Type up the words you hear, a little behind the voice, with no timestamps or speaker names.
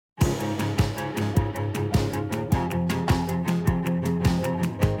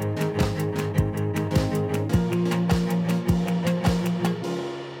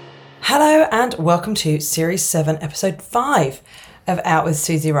Hello and welcome to Series 7, Episode 5 of Out with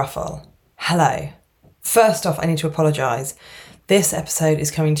Susie Ruffle. Hello. First off, I need to apologise. This episode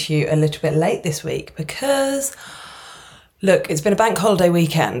is coming to you a little bit late this week because, look, it's been a bank holiday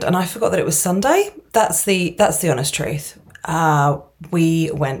weekend and I forgot that it was Sunday. That's the honest truth.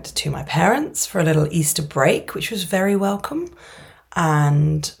 We went to my parents for a little Easter break, which was very welcome,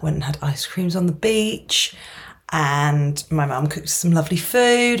 and went and had ice creams on the beach. And my mum cooked some lovely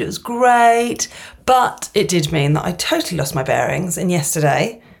food. It was great. But it did mean that I totally lost my bearings. And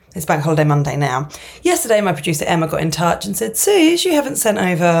yesterday, it's Bank Holiday Monday now. Yesterday, my producer Emma got in touch and said, Suze, you haven't sent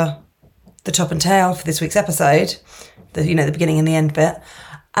over the top and tail for this week's episode. The beginning and the end bit.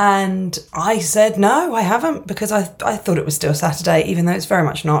 And I said, no, I haven't, because I thought it was still Saturday, even though it's very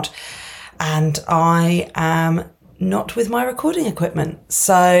much not. And I am not with my recording equipment.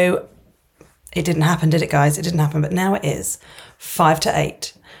 So it didn't happen, did it, guys? It didn't happen, but now it is 5 to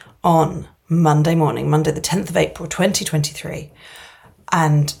 8 on Monday morning, Monday the 10th of April, 2023.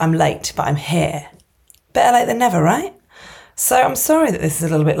 And I'm late, but I'm here. Better late than never, right? So I'm sorry that this is a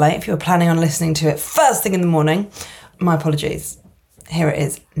little bit late. If you were planning on listening to it first thing in the morning, my apologies. Here it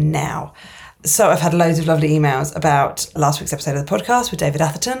is now. So I've had loads of lovely emails about last week's episode of the podcast with David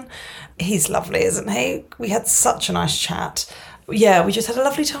Atherton. He's lovely, isn't he? We had such a nice chat. Yeah, we just had a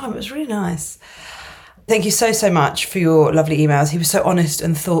lovely time. It was really nice. Thank you so much for your lovely emails. He was so honest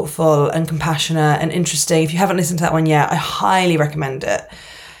and thoughtful and compassionate and interesting. If you haven't listened to that one yet, I highly recommend it.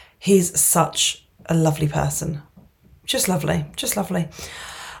 He's such a lovely person. Just lovely.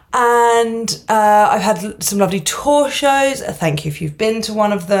 And I've had some lovely tour shows. Thank you if you've been to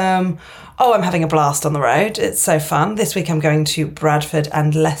one of them. Oh, I'm having a blast on the road. It's so fun. This week I'm going to Bradford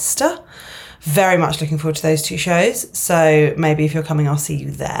and Leicester. Very much looking forward to those two shows. So maybe if you're coming, I'll see you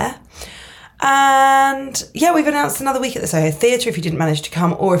there. And yeah, we've announced another week at the Soho Theatre if you didn't manage to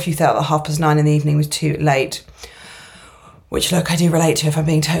come, or if you thought that 9:30 in the evening was too late. Which, look, I do relate to, if I'm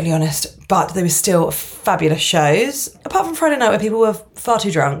being totally honest. But there were still fabulous shows, apart from Friday night where people were far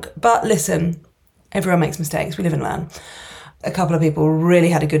too drunk. But listen, everyone makes mistakes. We live and learn. A couple of people really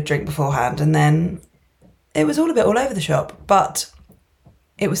had a good drink beforehand, and then it was all a bit all over the shop. But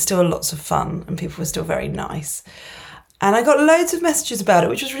it was still lots of fun and people were still very nice. And I got loads of messages about it,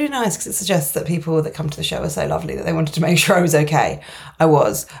 which was really nice because it suggests that people that come to the show are so lovely that they wanted to make sure I was okay. I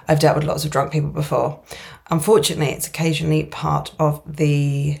was. I've dealt with lots of drunk people before. Unfortunately, it's occasionally part of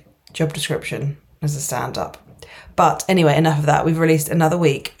the job description as a stand-up. But anyway, enough of that. We've released another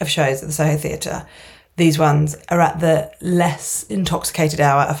week of shows at the Soho Theatre. These ones are at the less intoxicated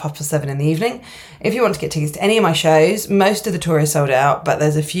hour of 7:30 in the evening. If you want to get tickets to any of my shows, most of the tour is sold out, but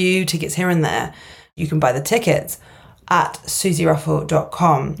there's a few tickets here and there. You can buy the tickets at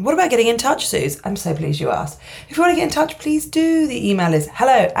susieruffle.com. What about getting in touch, Suze? I'm so pleased you asked. If you want to get in touch, please do. The email is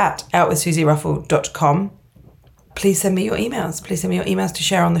hello@outwithsusieruffle.com. Please send me your emails. Please send me your emails to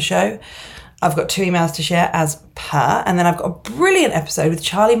share on the show. I've got 2 emails to share as per, and then I've got a brilliant episode with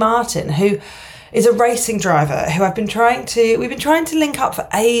Charlie Martin, who is a racing driver who we've been trying to link up for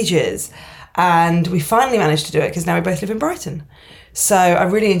ages, and we finally managed to do it because now we both live in Brighton. So I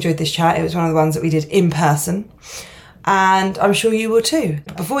really enjoyed this chat. It was one of the ones that we did in person, and I'm sure you will too.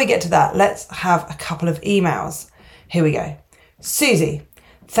 But before we get to that, let's have a couple of emails. Here we go. Susie,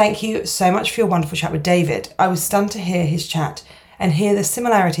 thank you so much for your wonderful chat with David. I was stunned to hear his chat and hear the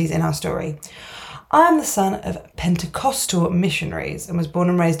similarities in our story. I am the son of Pentecostal missionaries and was born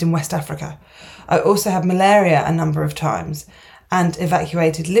and raised in West Africa. I also had malaria a number of times and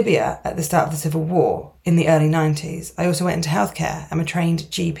evacuated Libya at the start of the Civil War in the early 90s. I also went into healthcare. I'm a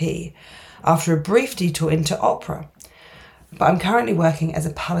trained GP after a brief detour into opera. But I'm currently working as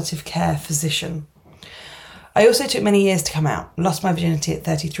a palliative care physician. I also took many years to come out. Lost my virginity at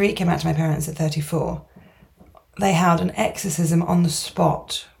 33, came out to my parents at 34. They held an exorcism on the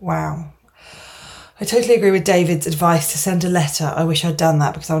spot. Wow. I totally agree with David's advice to send a letter. I wish I'd done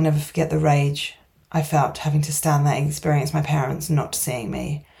that because I'll never forget the rage I felt having to stand there and experience my parents not seeing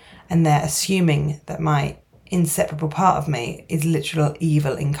me, and they're assuming that my inseparable part of me is literal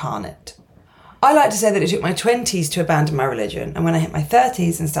evil incarnate. I like to say that it took my 20s to abandon my religion, and when I hit my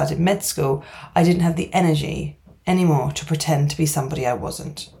 30s and started med school, I didn't have the energy anymore to pretend to be somebody I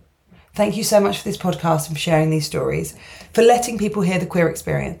wasn't. Thank you so much for this podcast and for sharing these stories, for letting people hear the queer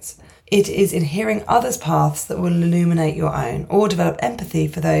experience. It is in hearing others' paths that will illuminate your own, or develop empathy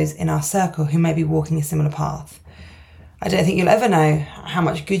for those in our circle who may be walking a similar path. I don't think you'll ever know how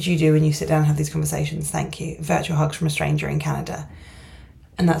much good you do when you sit down and have these conversations. Thank you. Virtual hugs from a stranger in Canada.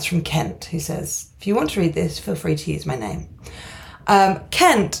 And that's from Kent, who says, if you want to read this, feel free to use my name.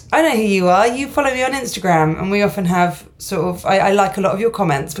 Kent, I know who you are. You follow me on Instagram, and we often have I like a lot of your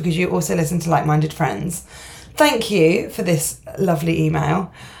comments because you also listen to Like-Minded Friends. Thank you for this lovely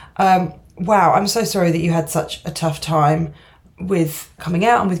email. Wow, I'm so sorry that you had such a tough time with coming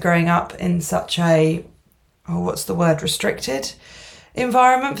out and with growing up in such a, restricted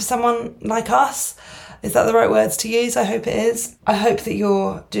environment for someone like us. Is that the right words to use? I hope it is. I hope that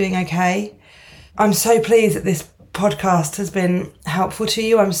you're doing okay. I'm so pleased that this podcast has been helpful to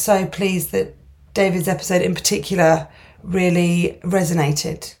you. I'm so pleased that David's episode in particular really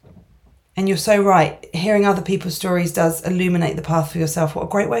resonated. And you're so right. Hearing other people's stories does illuminate the path for yourself. What a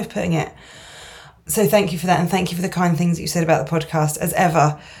great way of putting it. So thank you for that. And thank you for the kind things that you said about the podcast. As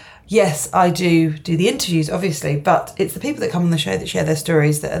ever, yes, I do the interviews, obviously, but it's the people that come on the show that share their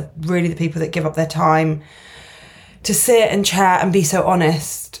stories that are really the people that give up their time to sit and chat and be so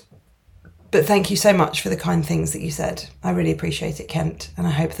honest. But thank you so much for the kind things that you said. I really appreciate it, Kent. And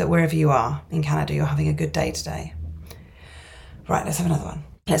I hope that wherever you are in Canada, you're having a good day today. Right, let's have another one.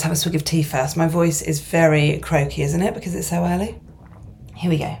 Let's have a swig of tea first. My voice is very croaky, isn't it? Because it's so early. Here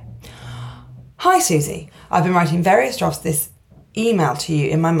we go. Hi, Susie. I've been writing various drafts of this email to you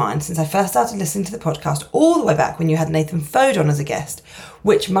in my mind since I first started listening to the podcast all the way back when you had Nathan Fode on as a guest,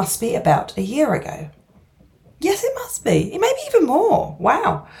 which must be about a year ago. Yes, it must be. It may be even more.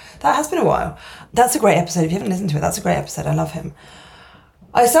 Wow. That has been a while. That's a great episode. If you haven't listened to it, that's a great episode. I love him.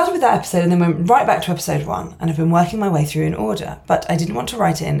 I started with that episode and then went right back to episode 1 and have been working my way through in order, but I didn't want to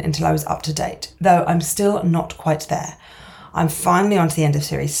write it in until I was up to date, though I'm still not quite there. I'm finally on to the end of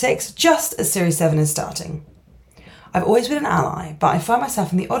Series 6, just as Series 7 is starting. I've always been an ally, but I find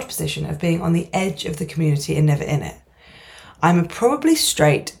myself in the odd position of being on the edge of the community and never in it. I'm a probably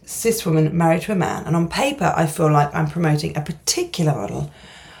straight, cis woman married to a man, and on paper I feel like I'm promoting a particular model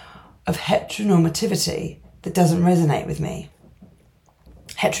of heteronormativity that doesn't resonate with me.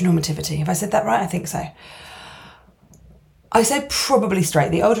 Heteronormativity. Have I said that right? I think so. I say probably straight.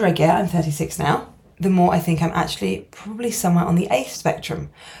 The older I get, I'm 36 now, the more I think I'm actually probably somewhere on the ace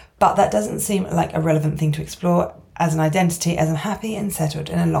spectrum. But that doesn't seem like a relevant thing to explore as an identity, as I'm happy and settled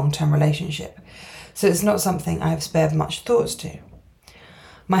in a long-term relationship. So it's not something I have spared much thoughts to.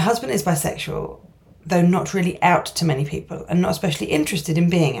 My husband is bisexual, though not really out to many people and not especially interested in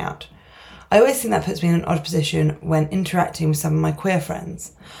being out. I always think that puts me in an odd position when interacting with some of my queer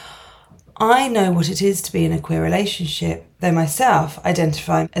friends. I know what it is to be in a queer relationship, though myself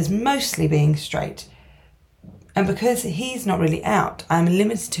identify as mostly being straight. And because he's not really out, I'm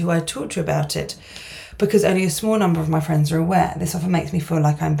limited to who I talk to about it, because only a small number of my friends are aware. This often makes me feel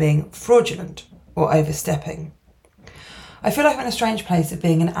like I'm being fraudulent or overstepping. I feel like I'm in a strange place of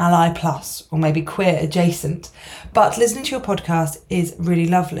being an ally plus, or maybe queer adjacent, but listening to your podcast is really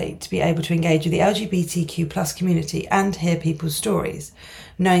lovely to be able to engage with the LGBTQ plus community and hear people's stories,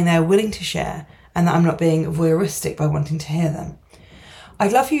 knowing they're willing to share and that I'm not being voyeuristic by wanting to hear them.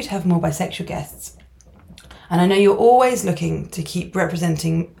 I'd love for you to have more bisexual guests, and I know you're always looking to keep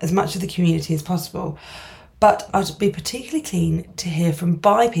representing as much of the community as possible, but I'd be particularly keen to hear from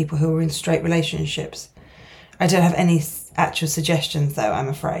bi people who are in straight relationships. I don't have any actual suggestions though, I'm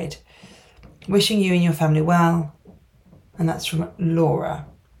afraid. Wishing you and your family well. And that's from Laura.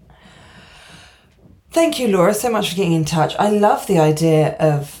 Thank you, Laura, so much for getting in touch. I love the idea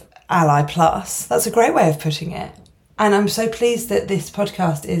of Ally Plus. That's a great way of putting it. And I'm so pleased that this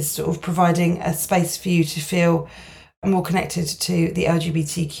podcast is sort of providing a space for you to feel more connected to the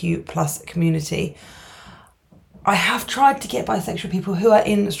LGBTQ plus community. I have tried to get bisexual people who are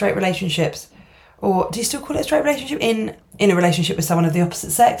in straight relationships, or do you still call it a straight relationship? In a relationship with someone of the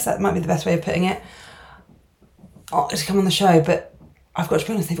opposite sex, that might be the best way of putting it, to come on the show, but I've got to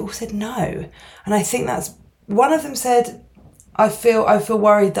be honest, they've all said no. And I think that's, one of them said, I feel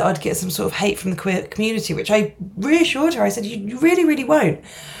worried that I'd get some sort of hate from the queer community, which I reassured her. I said, you really, really won't.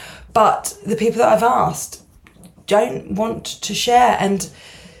 But the people that I've asked don't want to share. And,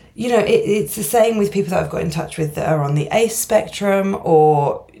 you know, it's the same with people that I've got in touch with that are on the ace spectrum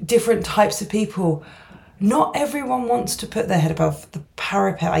or different types of people. Not everyone wants to put their head above the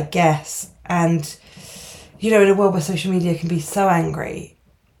parapet, I guess. And, you know, in a world where social media can be so angry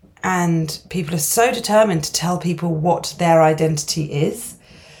and people are so determined to tell people what their identity is,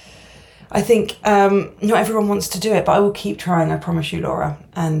 I think not everyone wants to do it, but I will keep trying, I promise you, Laura.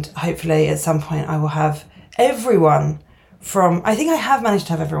 And hopefully at some point I will have everyone from, I think I have managed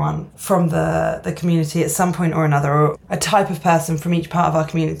to have everyone from the community at some point or another, or a type of person from each part of our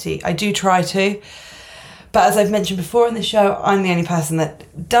community. I do try to. But as I've mentioned before in the show, I'm the only person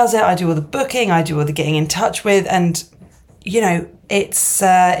that does it. I do all the booking, I do all the getting in touch with, and, you know, it's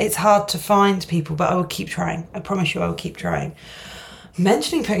hard to find people, but I will keep trying. I promise you I will keep trying.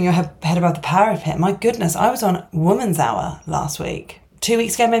 Mentioning putting your head above the parapet, my goodness, I was on Woman's Hour last week, 2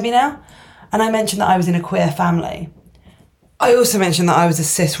 weeks ago maybe now, and I mentioned that I was in a queer family. I also mentioned that I was a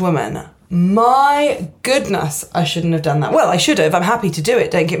cis woman. My goodness, I shouldn't have done that. Well, I should have. I'm happy to do it,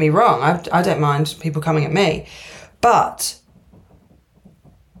 don't get me wrong. I don't mind people coming at me. But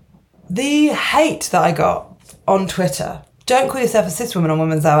the hate that I got on Twitter, don't call yourself a cis woman on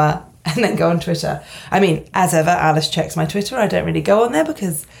Woman's Hour and then go on Twitter. I mean, as ever, Alice checks my Twitter. I don't really go on there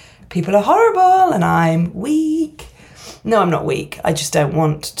because people are horrible and I'm weak. No, I'm not weak. I just don't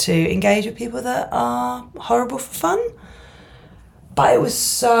want to engage with people that are horrible for fun. But it was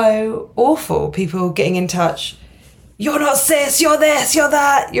so awful. People getting in touch. You're not cis, you're this, you're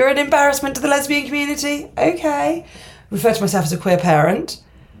that. You're an embarrassment to the lesbian community. Okay. Refer to myself as a queer parent.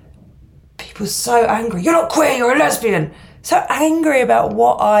 People so angry. You're not queer, you're a lesbian. So angry about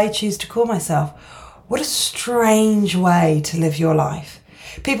what I choose to call myself. What a strange way to live your life.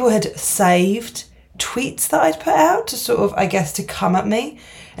 People had saved tweets that I'd put out to sort of, I guess, to come at me.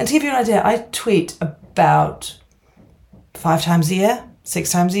 And to give you an idea, I tweet about 5 times a year,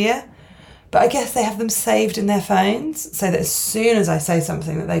 6 times a year. But I guess they have them saved in their phones so that as soon as I say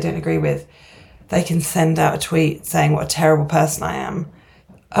something that they don't agree with, they can send out a tweet saying what a terrible person I am.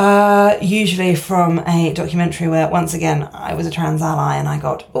 Usually from a documentary where, once again, I was a trans ally and I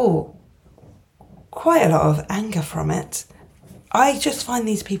got, quite a lot of anger from it. I just find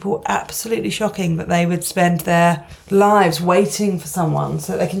these people absolutely shocking that they would spend their lives waiting for someone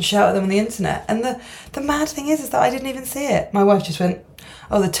so that they can shout at them on the internet. And the mad thing is that I didn't even see it. My wife just went,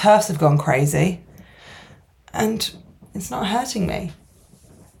 the TERFs have gone crazy. And it's not hurting me.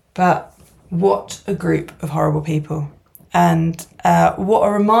 But what a group of horrible people. And what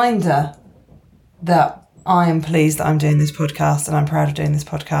a reminder that I am pleased that I'm doing this podcast and I'm proud of doing this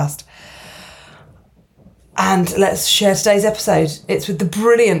podcast. And let's share today's episode. It's with the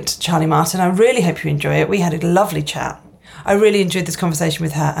brilliant Charlie Martin. I really hope you enjoy it. We had a lovely chat. I really enjoyed this conversation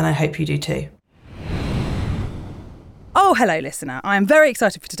with her and I hope you do too. Oh, hello, listener. I am very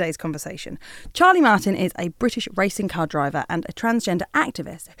excited for today's conversation. Charlie Martin is a British racing car driver and a transgender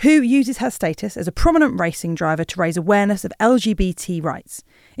activist who uses her status as a prominent racing driver to raise awareness of LGBT rights.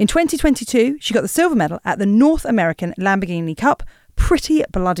 In 2022, she got the silver medal at the North American Lamborghini Cup. Pretty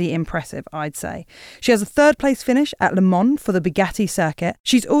bloody impressive, I'd say. She has a 3rd place finish at Le Mans for the Bugatti circuit.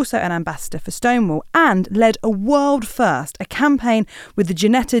 She's also an ambassador for Stonewall and led a world first, a campaign with the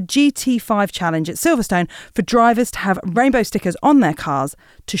Ginetta GT5 Challenge at Silverstone for drivers to have rainbow stickers on their cars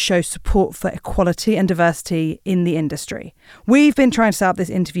to show support for equality and diversity in the industry. We've been trying to set up this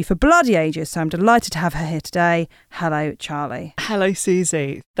interview for bloody ages, so I'm delighted to have her here today. Hello, Charlie. Hello,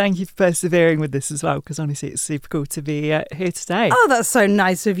 Susie. Thank you for persevering with this as well, because honestly, it's super cool to be here today. Oh, that's so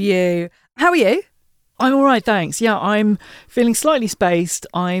nice of you. How are you? I'm all right, thanks. Yeah, I'm feeling slightly spaced.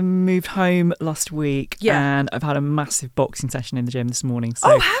 I moved home last week and I've had a massive boxing session in the gym this morning. So,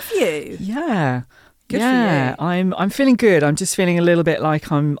 oh, have you? Yeah. Good for you. I'm feeling good. I'm just feeling a little bit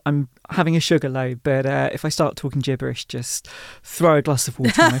like I'm having a sugar load, but if I start talking gibberish, just throw a glass of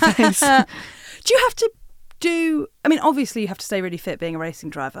water in my face. Do you have to obviously you have to stay really fit being a racing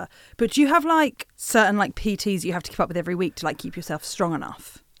driver, but do you have certain PTs you have to keep up with every week to keep yourself strong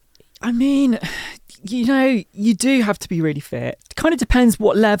enough? I mean, you do have to be really fit. It kind of depends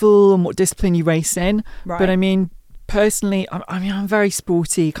what level and what discipline you race in. Right. But I mean, personally, I'm a very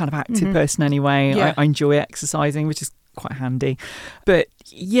sporty kind of active person anyway. Yeah. I enjoy exercising, which is quite handy. But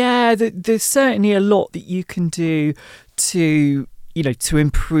yeah, there's certainly a lot that you can do to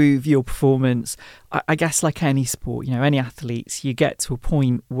improve your performance. I guess like any sport, any athletes, you get to a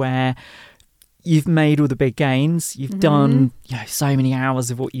point where you've made all the big gains. You've done so many hours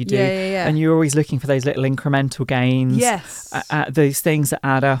of what you do. And you're always looking for those little incremental gains. Yes. Those things that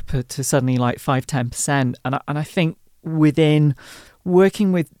add up to suddenly 5-10%. And I think within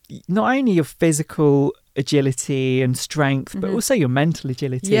working with not only your physical agility and strength, but also your mental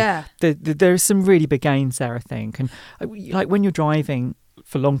agility. Yeah. There are some really big gains there, I think. And when you're driving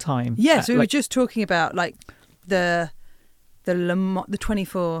for a long time. Yes, we were just talking about the Le Mans, the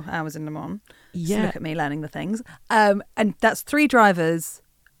 24 hours in Le Mans. Yeah. Just look at me learning the things. And that's 3 drivers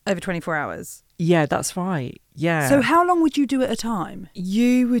over 24 hours. Yeah, that's right. Yeah. So how long would you do at a time?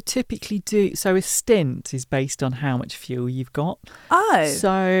 You would typically do... So a stint is based on how much fuel you've got. Oh.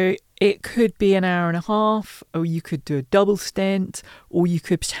 So it could be an hour and a half, or you could do a double stint, or you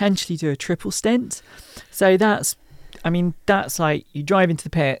could potentially do a triple stint. So that's you drive into the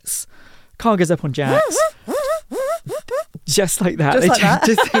pits, car goes up on jacks, Just like that. Just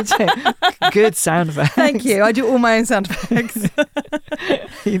like that. Good sound effects. Thank you. I do all my own sound effects.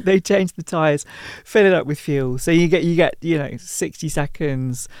 They change the tyres, fill it up with fuel. So you get 60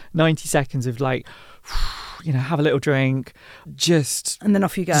 seconds, 90 seconds of like, have a little drink, and then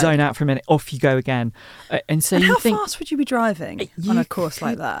off you go. Zone out for a minute, off you go again. And so how fast would you be driving on a course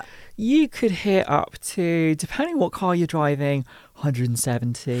like that? You could hit up to, depending what car you're driving,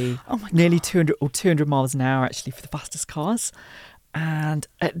 170, nearly 200 or 200 miles an hour actually for the fastest cars. And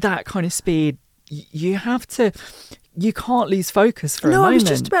at that kind of speed, you can't lose focus for a moment. No, I was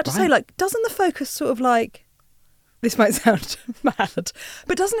just about to say, like, doesn't the focus sort of like, this might sound mad,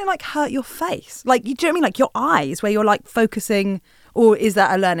 but doesn't it like hurt your face? Like, do you know what I mean? Like your eyes, where you're like focusing, or is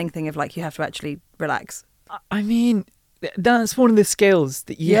that a learning thing of like you have to actually relax? I mean, that's one of the skills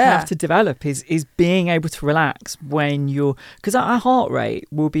that you have to develop is being able to relax when because our heart rate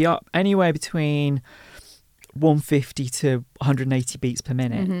will be up anywhere between 150 to 180 beats per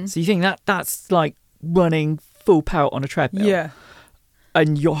minute. Mm-hmm. So you think that's like running full pelt on a treadmill. Yeah.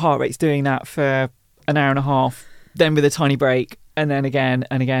 And your heart rate's doing that for an hour and a half, then with a tiny break, and then again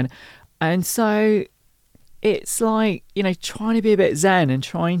and again. And so it's like, trying to be a bit zen and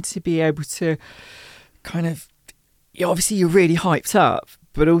trying to be able to kind of, obviously you're really hyped up,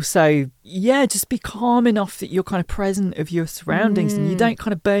 but also, just be calm enough that you're kind of present of your surroundings and you don't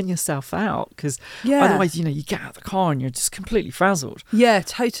kind of burn yourself out, because otherwise, you get out of the car and you're just completely frazzled. Yeah,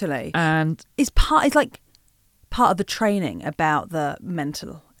 totally. And it's like part of the training about the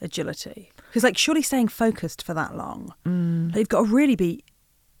mental agility. Because like surely staying focused for that long, you've got to really be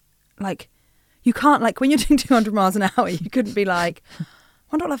like, you can't, like when you're doing 200 miles an hour, you couldn't be like,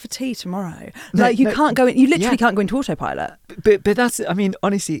 why not have for tea tomorrow? Like you can't go in, you literally can't go into autopilot. But that's, I mean,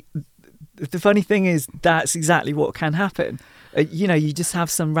 honestly, the funny thing is that's exactly what can happen. You just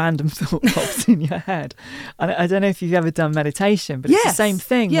have some random thought pops in your head. And I don't know if you've ever done meditation, but it's the same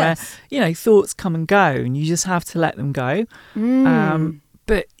thing where, thoughts come and go and you just have to let them go.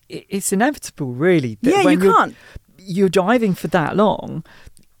 But it's inevitable, really. That you can't. You're driving for that long,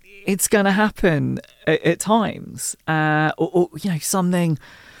 it's going to happen at times. Or something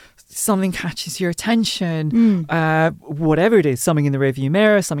catches your attention, whatever it is, something in the rearview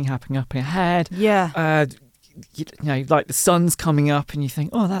mirror, something happening up ahead. Yeah. Like the sun's coming up and you think,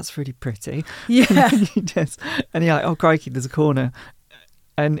 oh, that's really pretty. Yeah. And you're like, oh, crikey, there's a corner.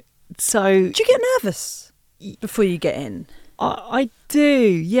 And so... Do you get nervous before you get in? I do,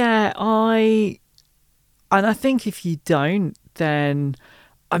 yeah. And I think if you don't, then...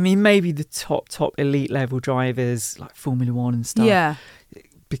 I mean, maybe the top elite level drivers, like Formula One and stuff,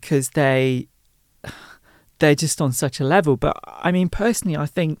 because they're just on such a level. But I mean, personally, I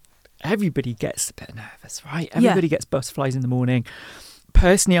think everybody gets a bit nervous, right? Everybody gets butterflies in the morning.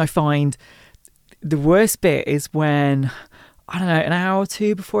 Personally, I find the worst bit is when, I don't know, an hour or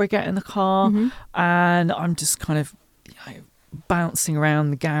two before I get in the car and I'm just kind of bouncing around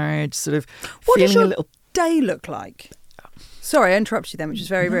the garage, sort of feeling a little... day look like? Sorry, I interrupted you then, which is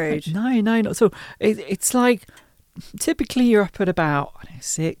very rude. No, not at all. It's like, typically you're up at about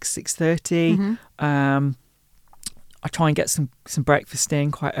 6:30. I try and get some breakfast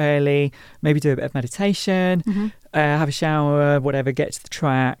in quite early, maybe do a bit of meditation, have a shower, whatever, get to the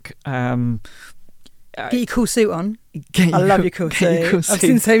track. Get your cool suit on. I love your cool suit. I've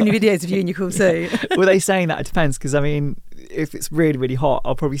seen so many videos of you in your cool suit. Well, they saying that it depends, because I mean, if it's really, really hot,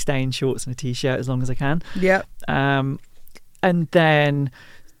 I'll probably stay in shorts and a t-shirt as long as I can. Yeah. And then,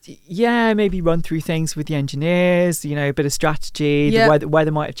 maybe run through things with the engineers, a bit of strategy, the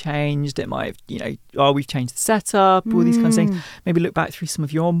weather might have changed, it might have, we've changed the setup, all these kinds of things. Maybe look back through some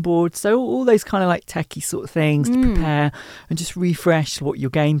of your onboard. So all those kind of like techie sort of things to prepare and just refresh what your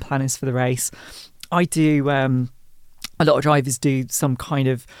game plan is for the race. I do... a lot of drivers do some kind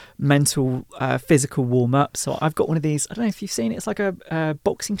of mental, physical warm-up. So I've got one of these, I don't know if you've seen it, it's like a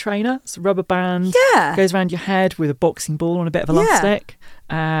boxing trainer. It's a rubber band. Yeah. Goes around your head with a boxing ball on a bit of elastic.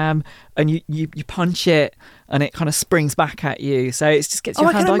 And you punch it and it kind of springs back at you. So it just gets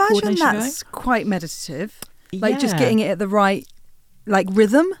your hand-eye coordination going. That's quite meditative. Like just getting it at the right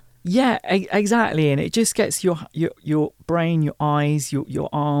rhythm. Yeah, exactly. And it just gets your brain, your eyes, your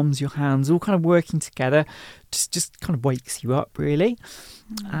arms, your hands all kind of working together. Just kind of wakes you up, really.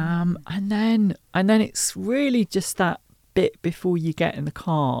 And then it's really just that bit before you get in the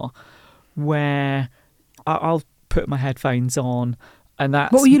car where I'll put my headphones on, and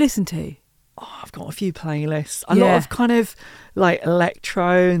that's... What will you listen to? Oh, I've got a few playlists. A lot of kind of like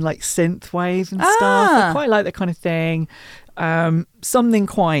electro and like synth wave and stuff. I quite like that kind of thing. something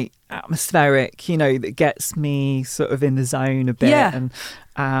quite atmospheric, you know, that gets me sort of in the zone a bit. Yeah. And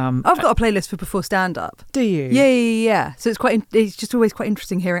I've got a playlist for before stand-up. do you? Yeah. So it's just always quite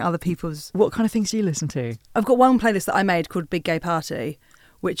interesting hearing other people's... What kind of things do you listen to? I've got one playlist that I made called Big Gay Party,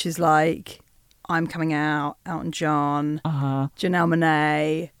 which is like I'm Coming Out, Elton John, Janelle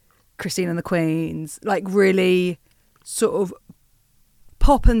Monáe, Christine and the Queens, like really sort of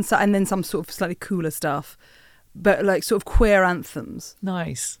pop and then some sort of slightly cooler stuff, but like sort of queer anthems.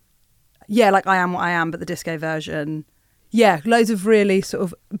 Nice. Yeah, like I Am What I Am, but the disco version. Yeah, loads of really sort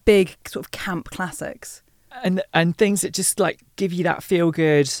of big sort of camp classics. And things that just like give you that feel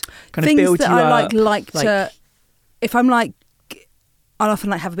good kind things of build that you I up. like to, if I'm like, I'll often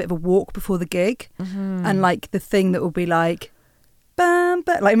like have a bit of a walk before the gig, and like the thing that will be like, bam,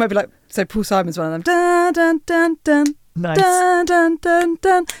 bam, like it might be like, so Paul Simon's one of them, dun dun dun dun. Nice. Dun, dun, dun,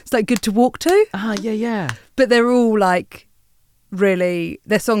 dun. It's like good to walk to. Yeah. But they're all like really,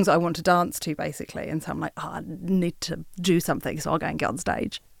 they're songs that I want to dance to basically. And so I'm like, I need to do something, so I'll go and get on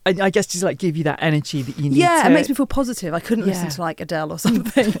stage. I guess just like give you that energy that you need. Yeah, it makes me feel positive. I couldn't listen to like Adele or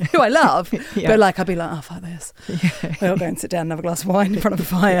something, who I love. But like I'd be like, oh, fuck this. I'll go and sit down and have a glass of wine in front of a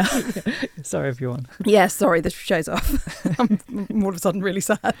fire. Sorry, everyone. Yeah, sorry, the show's off. I'm all of a sudden really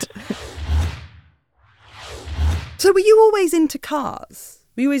sad. So were you always into cars?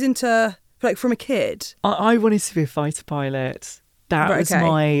 Were you always into, like, from a kid? I wanted to be a fighter pilot. That was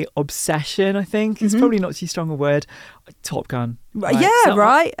my obsession, I think. It's probably not too strong a word. Top Gun. Right? Yeah, so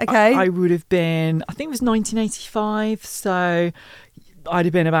right. Okay. I would have been, I think it was 1985. So I'd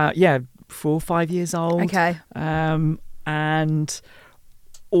have been about, 4 or 5 years old. Okay. And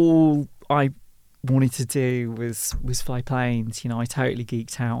all I wanted to do was fly planes. You know, I totally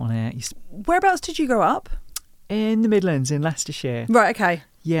geeked out on it. Whereabouts did you grow up? In the Midlands, in Leicestershire. Right, okay.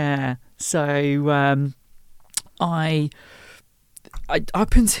 Yeah. So I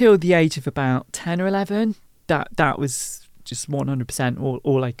up until the age of about 10 or 11, that was just 100%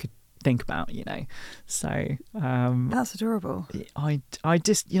 all I could think about, you know. So that's adorable. I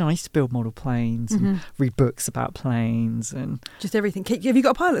just, you know, I used to build model planes and read books about planes and just everything. Have you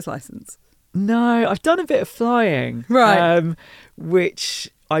got a pilot's license? No, I've done a bit of flying, right, which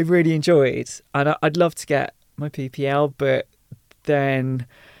I really enjoyed, and I'd love to get my PPL, but then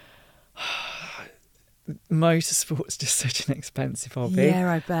motorsport's just such an expensive hobby.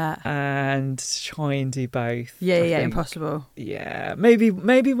 Yeah, I bet. And try and do both. Yeah, I think, impossible. Yeah, maybe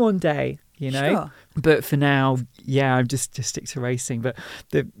one day, you know. Sure. But for now, I'm just stick to racing. But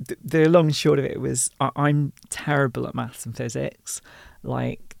the long and short of it was I'm terrible at maths and physics.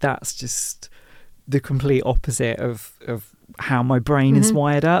 Like that's just the complete opposite of how my brain is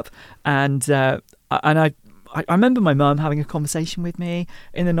wired up. And I remember my mum having a conversation with me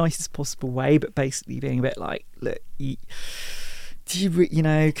in the nicest possible way, but basically being a bit like, look, you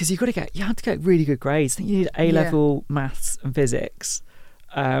know, because you have to get really good grades. I think you need A-level maths and physics.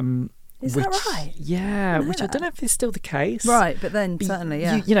 Is that right? Yeah, which I don't know if is still the case. Right, but then certainly,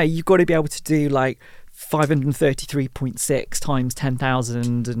 yeah. You know, you've got to be able to do like 533.6 times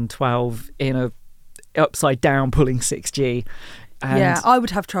 10,012 in a upside down pulling 6G. And I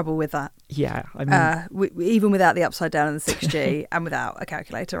would have trouble with that. Yeah, I mean, even without the upside down and the 6G and without a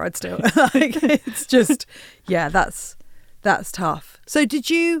calculator, I'd still like. It's just, that's tough. So,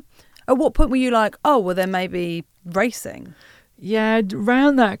 did you? At what point were you like, oh, well, then maybe racing? Yeah,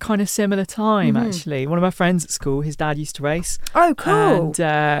 around that kind of similar time, actually. One of my friends at school, his dad used to race. Oh, cool!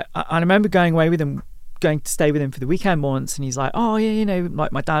 And I remember going to stay with him for the weekend once, and he's like, oh yeah, you know,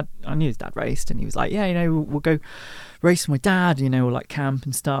 like my dad, I knew his dad raced, and he was like, yeah, you know, we'll go race with my dad, you know, or like camp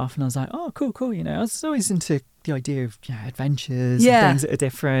and stuff. And I was like, oh, cool, you know. I was always into the idea of adventures and things that are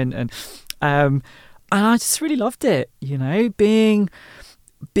different, and I just really loved it, you know, being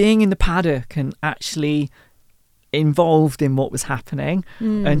in the paddock and actually involved in what was happening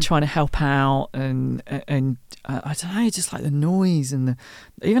and trying to help out and I don't know, just like the noise and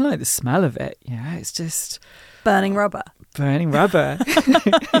even like the smell of it. Yeah, it's just burning rubber.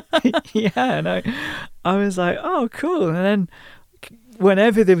 Yeah, no, I was like, oh, cool. And then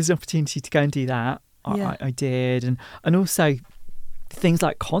whenever there was an opportunity to go and do that, I did, and also things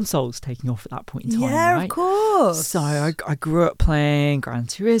like consoles taking off at that point in time. Yeah, right? Of course. So I grew up playing Gran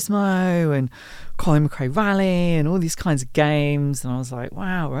Turismo and Colin McRae Rally and all these kinds of games, and I was like,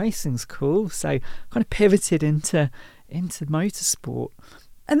 wow, racing's cool. So I kind of pivoted into motorsport.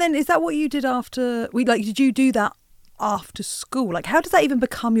 And then is that what you did after? Did you do that after school? Like, how does that even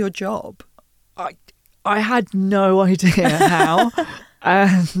become your job? I had no idea how,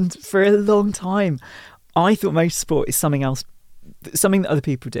 and for a long time, I thought motorsport is something else. Something that other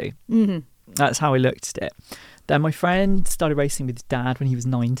people do. That's how I looked at it. Then my friend started racing with his dad when he was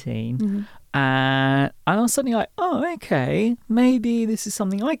 19. Mm-hmm. And I was suddenly like, oh, okay, maybe this is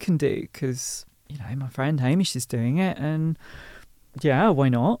something I can do because, you know, my friend Hamish is doing it and yeah, why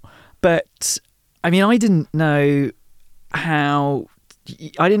not? But I mean, I didn't know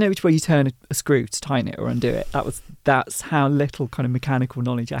which way you turn a screw to tighten it or undo it. That's how little kind of mechanical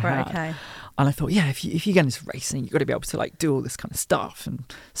knowledge I had. Okay. And I thought, yeah, if you get into racing, you've got to be able to like do all this kind of stuff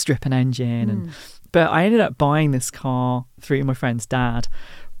and strip an engine. But I ended up buying this car through my friend's dad.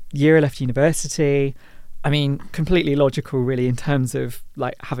 Year I left university. I mean, completely logical, really, in terms of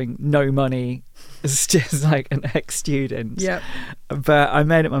like having no money as just like an ex-student. Yeah. But I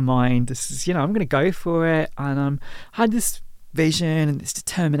made up my mind. This is, you know, I'm going to go for it, and had this vision and this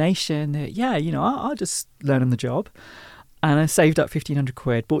determination that, yeah, you know, I'll just learn on the job. And I saved up 1,500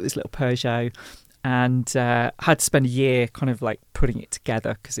 quid, bought this little Peugeot, and had to spend a year kind of like putting it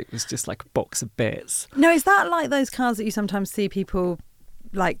together because it was just like a box of bits. No, is that like those cars that you sometimes see people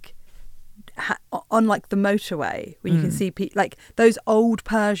like on like the motorway when you can see like those old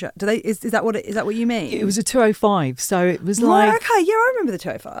Peugeot? Is that what you mean? It was a 205, so it was right, like, okay, yeah, I remember the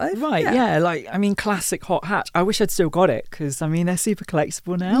 205. Right, yeah, like I mean, classic hot hatch. I wish I'd still got it because I mean they're super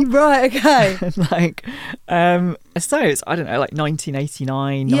collectible now. Right, okay. Like, so it's, I don't know, like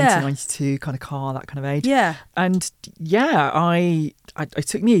 1989, 1992 kind of car, that kind of age. Yeah, and yeah, I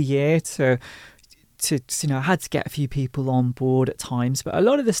took me a year to you know, I had to get a few people on board at times, but a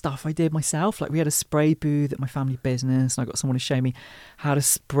lot of the stuff I did myself. Like we had a spray booth at my family business and I got someone to show me how to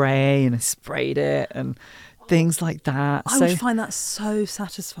spray, and I sprayed it and things like that. I would find that so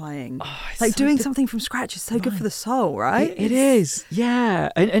satisfying. Like doing something from scratch is so good for the soul, right? It is, yeah.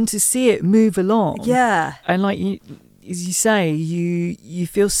 And to see it move along. Yeah. And like as you say, you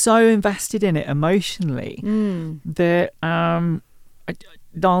feel so invested in it emotionally that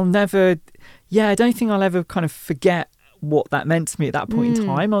I'll never... Yeah, I don't think I'll ever kind of forget what that meant to me at that point in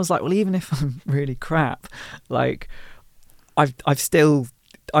time. I was like, well, even if I'm really crap, like I've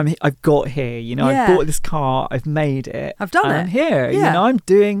got here, you know, I've bought this car, I've made it, I've done it. I'm here, you know, I'm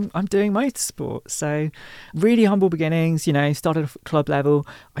doing motorsport. So really humble beginnings, you know, started off at club level.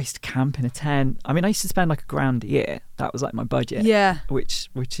 I used to camp in a tent. I mean, I used to spend like £1,000 a year. That was like my budget. Yeah. Which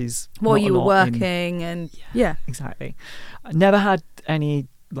is while you were working and exactly. I never had any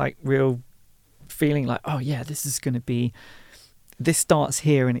like real feeling like, oh yeah, this starts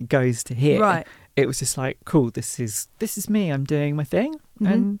here and it goes to here. Right. It was just like, cool, this is me, I'm doing my thing.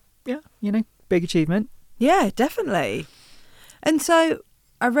 And yeah, you know, big achievement. Yeah, definitely. And so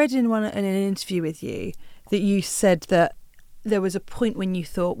I read in an interview with you that you said that there was a point when you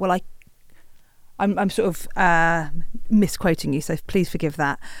thought, well, I'm sort of misquoting you, so please forgive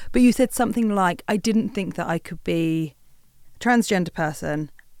that. But you said something like, I didn't think that I could be a transgender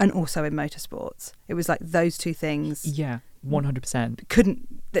person and also in motorsports. It was like those two things. Yeah, 100%.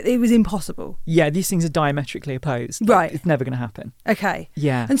 It was impossible. Yeah, these things are diametrically opposed. Right. It's never going to happen. Okay.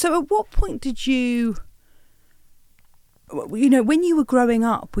 Yeah. And so at what point did you know, when you were growing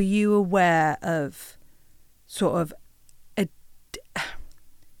up, were you aware of sort of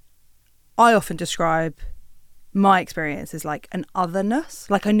I often describe my experience as like an otherness.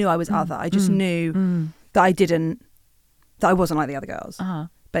 Like I knew I was other. I just knew that I wasn't like the other girls.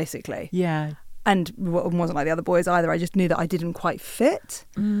 Basically. Yeah. And wasn't like the other boys either. I just knew that I didn't quite fit.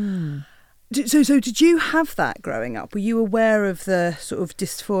 So did you have that growing up? Were you aware of the sort of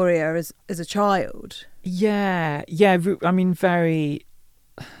dysphoria as a child? Yeah. I mean, very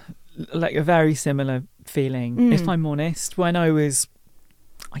similar feeling, if I'm honest. When I was,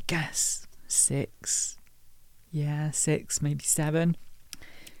 I guess, 6, maybe 7.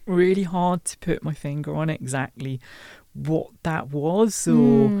 Really hard to put my finger on exactly what that was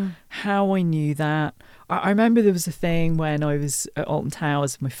or how I knew that. I remember there was a thing when I was at Alton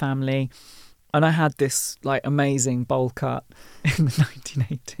Towers with my family and I had this like amazing bowl cut in the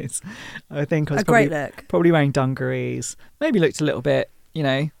 1980s. I think I was probably wearing dungarees, maybe looked a little bit, you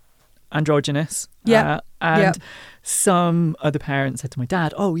know, androgynous. Yeah. Some other parents said to my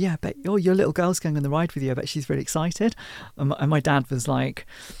dad, oh yeah, your little girl's going on the ride with you. I bet she's really excited. And my dad was like,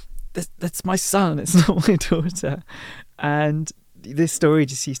 that's my son, it's not my daughter. And this story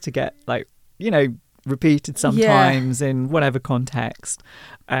just used to get like, you know, repeated sometimes in whatever context,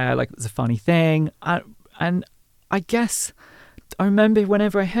 like it was a funny thing. And I guess I remember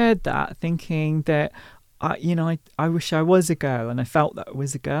whenever I heard that thinking that I wish I was a girl, and I felt that I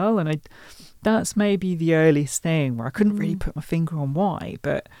was a girl, and that's maybe the earliest thing where I couldn't really put my finger on why,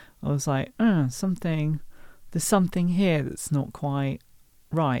 but I was like, there's something here that's not quite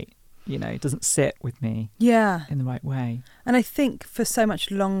right. You know, it doesn't sit with me in the right way. And I think for so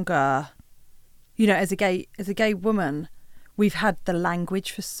much longer, you know, as a gay woman, we've had the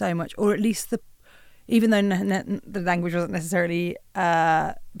language for so much, or at least even though the language wasn't necessarily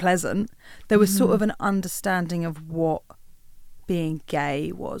pleasant, there was sort of an understanding of what being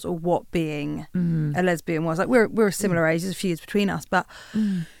gay was, or what being a lesbian was. Like we're a similar age, there's a few years between us, but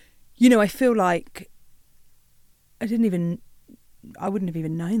you know, I feel like I wouldn't have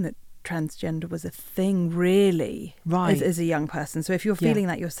even known that transgender was a thing really, right, as a young person. So if you're feeling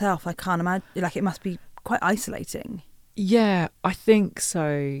that yourself, I can't imagine, like, it must be quite isolating. Yeah, I think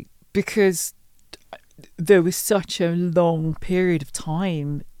so, because there was such a long period of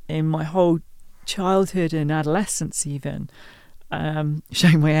time in my whole childhood and adolescence even,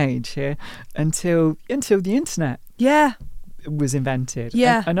 showing my age here, until the internet was invented.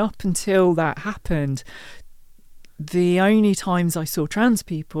 And up until that happened, the only times I saw trans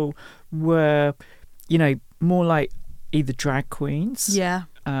people were, you know, more like either drag queens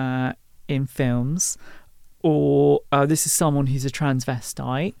in films, or this is someone who's a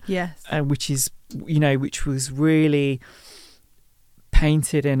transvestite, which was really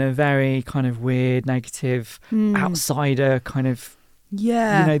painted in a very kind of weird, negative, outsider kind of, you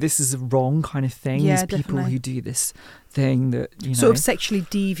know, this is wrong kind of thing. These people who do this thing that, you know, sort of sexually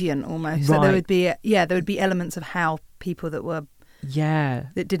deviant almost. Right. So there would be elements of how people that were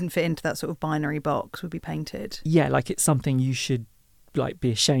that didn't fit into that sort of binary box would be painted. Yeah, like it's something you should like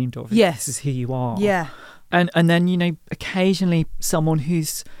be ashamed of. Yes, this is who you are. Yeah. And then, you know, occasionally someone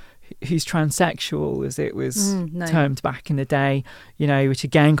who's transsexual, as it was termed back in the day, you know, which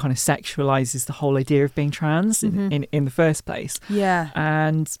again kind of sexualizes the whole idea of being trans in the first place.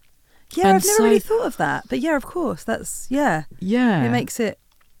 And I've never really thought of that, but of course, that's it makes it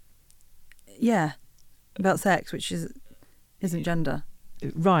about sex, which isn't gender,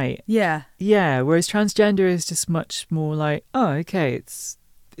 right? Whereas transgender is just much more like, oh, okay,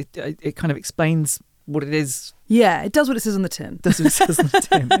 it kind of explains what it is. It does what it says on the tin.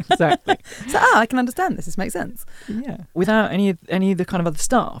 Exactly. So I can understand this makes sense. Without any of the kind of other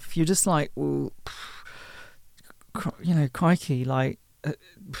stuff, you're just like, well, you know, crikey, like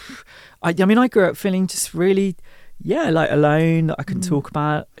I mean, I grew up feeling just really like alone, that I couldn't talk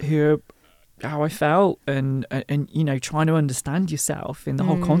about how I felt, and you know, trying to understand yourself in the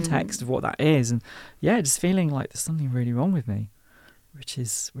whole context of what that is, and just feeling like there's something really wrong with me, which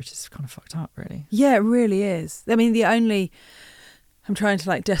is kind of fucked up, really. Yeah, it really is. I mean, I'm trying to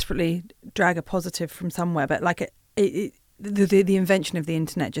like desperately drag a positive from somewhere, but like the invention of the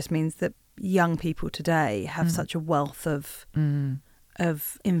internet just means that young people today have such a wealth of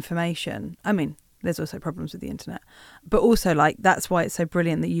information. I mean, there's also problems with the internet, but also like that's why it's so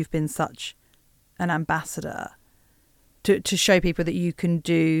brilliant that you've been such an ambassador to show people that you can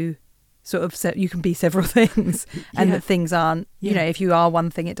do sort of you can be several things, and that things aren't, you know, if you are one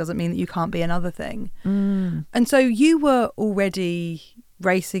thing, it doesn't mean that you can't be another thing. And so you were already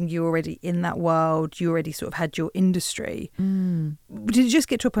racing, you were already in that world, you already sort of had your industry. Did you just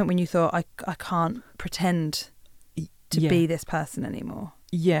get to a point when you thought, I can't pretend to be this person anymore?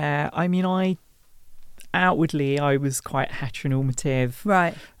 I mean, outwardly I was quite heteronormative,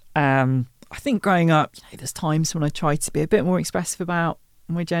 right? I think growing up, you know, there's times when I tried to be a bit more expressive about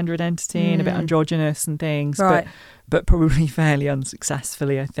my gender identity and a bit androgynous and things, right, but probably fairly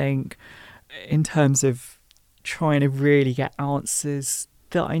unsuccessfully, I think, in terms of trying to really get answers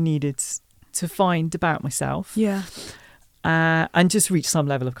that I needed to find about myself. And just reach some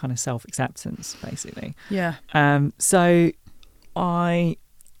level of kind of self-acceptance, basically. So I,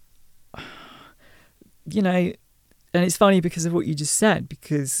 you know, and it's funny because of what you just said,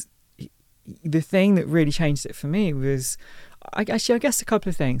 because the thing that really changed it for me was, I guess a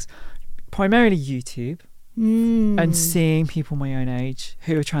couple of things. Primarily YouTube, and seeing people my own age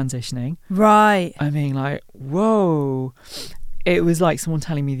who are transitioning. Right. I mean, like, whoa. It was like someone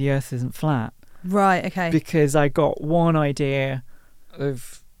telling me the earth isn't flat. Right, okay. Because I got one idea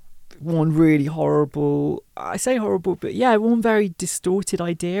of one really horrible, I say horrible, but one very distorted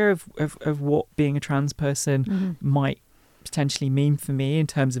idea of what being a trans person might potentially mean for me in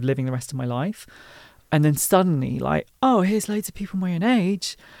terms of living the rest of my life. And then suddenly, like, oh, here's loads of people my own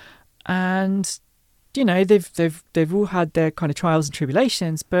age, and you know, they've all had their kind of trials and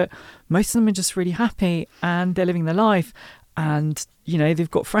tribulations, but most of them are just really happy and they're living their life, and you know,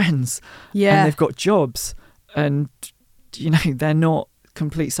 they've got friends, and they've got jobs, and you know, they're not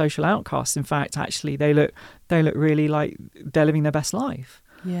complete social outcasts. In fact, actually, they look really like they're living their best life.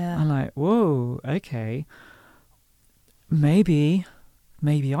 I'm like, whoa, okay, maybe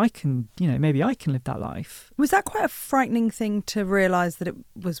I can, you know, maybe I can live that life. Was that quite a frightening thing to realise that it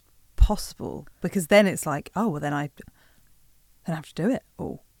was possible? Because then it's like, oh, well, then I have to do it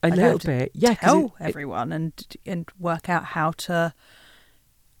all. A little bit, yeah. Tell everyone and work out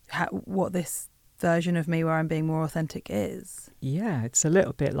what this version of me where I'm being more authentic is. Yeah, it's a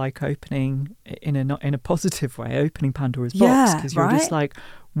little bit like opening in a positive way, opening Pandora's box, because you're just like,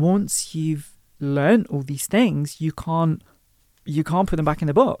 once you've learned all these things, you can't put them back in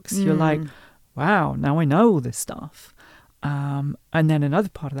the box. You're like, wow, now I know all this stuff. And then another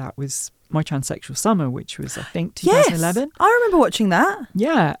part of that was my transsexual summer, which was, I think, 2011. Yes, I remember watching that.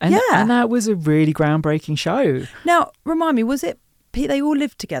 Yeah, and that was a really groundbreaking show. Now, remind me, was it they all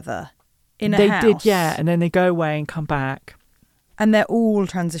lived together in a house? They did, yeah, and then they go away and come back. And they're all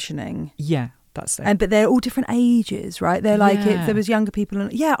transitioning. Yeah, that's it. But they're all different ages, right? They're like, there was younger people.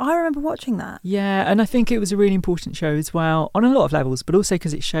 I remember watching that. Yeah, and I think it was a really important show as well, on a lot of levels, but also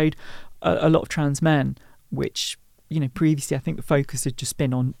because it showed a lot of trans men, which, you know, previously I think the focus had just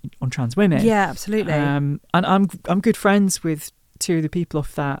been on trans women. Yeah, absolutely. And I'm good friends with two of the people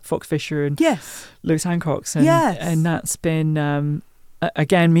off that, Fox Fisher and Lewis Hancock's, and that's been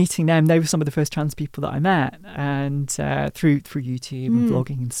again, meeting them. They were some of the first trans people that I met, and through YouTube and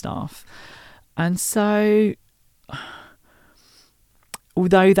vlogging and stuff. And so,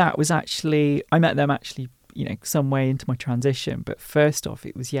 although that was actually, I met them actually, you know, some way into my transition, but first off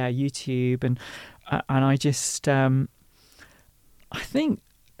it was YouTube, and I just I think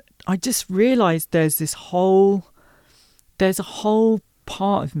I just realised there's a whole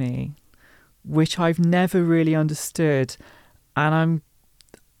part of me which I've never really understood, and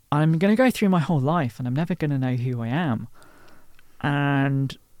I'm going to go through my whole life and I'm never going to know who I am,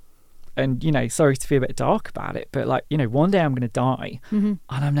 and you know, sorry to be a bit dark about it, but like, you know, one day I'm going to die, and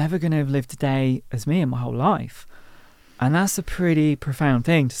I'm never going to have lived a day as me in my whole life, and that's a pretty profound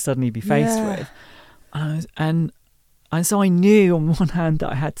thing to suddenly be faced with. And so I knew on one hand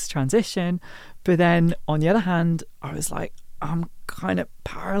that I had to transition, but then on the other hand I was like, I'm kind of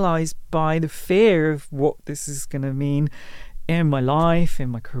paralysed by the fear of what this is going to mean in my life, in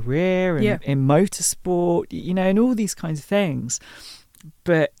my career, in motorsport, you know, and all these kinds of things.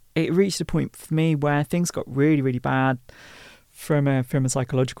 But it reached a point for me where things got really, really bad from a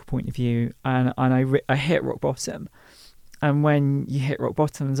psychological point of view, and I hit rock bottom. And when you hit rock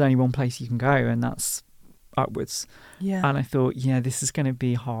bottom, there's only one place you can go, and that's upwards. Yeah. And I thought, this is going to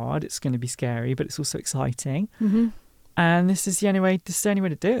be hard. It's going to be scary, but it's also exciting. And this is the only way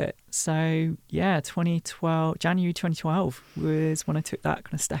to do it. So January 2012 was when I took that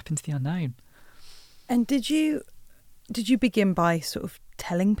kind of step into the unknown. And did you begin by sort of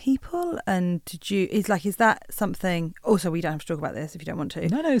telling people? And is that something, also we don't have to talk about this if you don't want to.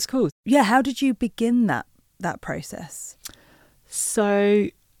 No, it's cool. Yeah, how did you begin that process? So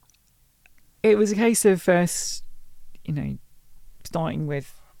it was a case of first, you know, starting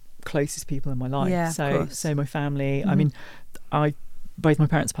with closest people in my life. Yeah, so my family. I mean, both my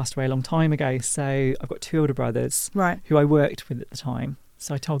parents passed away a long time ago, so I've got two older brothers, who I worked with at the time.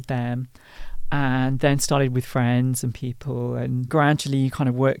 So I told them, and then started with friends and people, and gradually you kind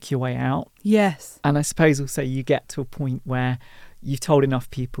of work your way out. Yes. And I suppose also you get to a point where you've told enough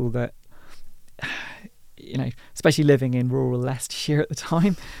people that, you know, especially living in rural Leicestershire at the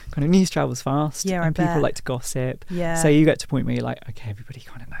time, kind of news travels fast, and people like to gossip. Yeah. So you get to a point where you're like, okay, everybody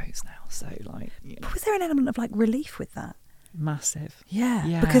kind of knows now. So like, you know. But was there an element of like relief with that? Massive.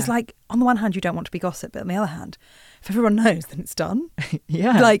 Yeah. Because like on the one hand you don't want to be gossip, but on the other hand, if everyone knows, then it's done.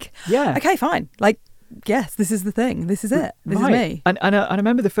 Okay, fine. Like, yes, this is the thing. This is it. This is me. And I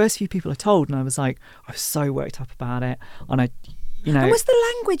remember the first few people I told, and I was like, I was so worked up about it, and And was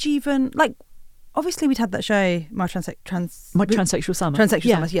the language even like? Obviously, we'd had that show, my transsexual summer. Transsexual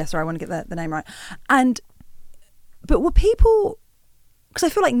summer. Yeah, sorry, I want to get the name right. But were people? Because I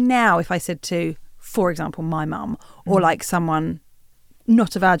feel like now, if I said to, for example, my mum or like someone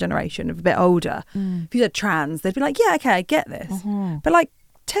not of our generation, of a bit older, if you said trans, they'd be like, yeah, okay, I get this. But like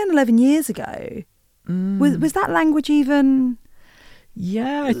 10, 11 years ago, was that language even?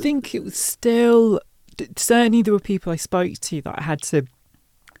 Yeah, I think it was still. Certainly, there were people I spoke to that I had to.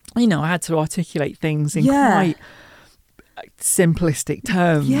 You know, I had to articulate things in quite simplistic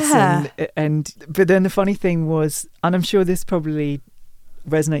terms. Yeah. But then the funny thing was, and I'm sure this probably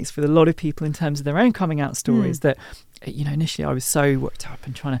resonates with a lot of people in terms of their own coming out stories, that, you know, initially I was so worked up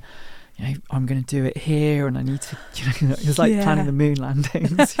and trying to, you know, I'm going to do it here, and I need to, you know, it was like planning the moon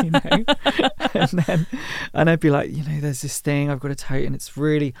landings, you know. and I'd be like, you know, there's this thing I've got to tell you, and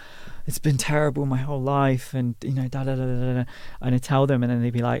it's been terrible my whole life, and, you know, and I tell them, and then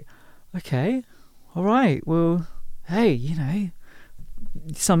they'd be like, okay, all right, well, hey, you know,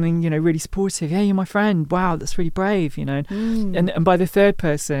 something, you know, really supportive. Hey, you're my friend. Wow, that's really brave, you know. And by the third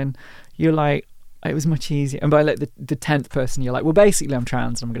person, you're like, it was much easier. And by like the 10th person, you're like, well, basically I'm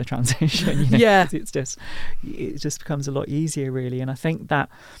trans and I'm going to transition. You know? Yeah. It just becomes a lot easier, really. And I think that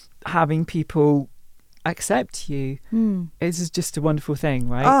having people accept you is just a wonderful thing,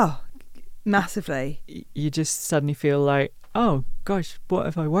 right? Oh, massively. You just suddenly feel like, oh gosh, what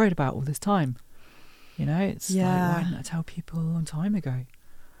have I worried about all this time? You know, it's like, why didn't I tell people a long time ago?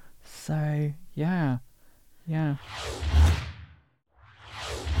 So yeah.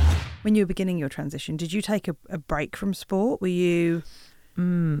 When you were beginning your transition, did you take a break from sport? Were you?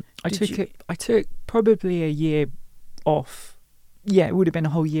 I took probably a year off. Yeah, it would have been a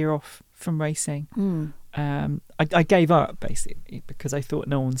whole year off from racing. I gave up basically because I thought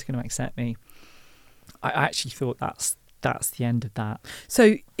no one's going to accept me. I actually thought that's the end of that.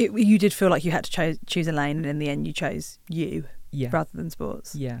 So you did feel like you had to choose a lane, and in the end you chose you rather than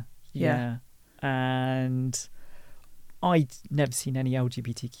sports. Yeah. And I'd never seen any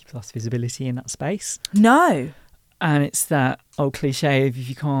LGBTQ plus visibility in that space. No. And it's that old cliche of if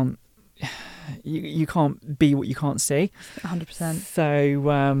you can't be what you can't see. 100%.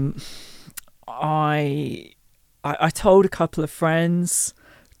 So I told a couple of friends,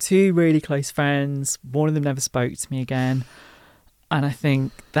 2 really close friends. One of them never spoke to me again. And I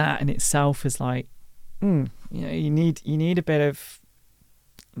think that in itself is like, you need a bit of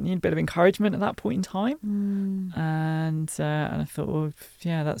encouragement at that point in time. And I thought, well,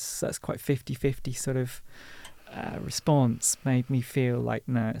 yeah, that's quite 50-50 sort of response. Made me feel like,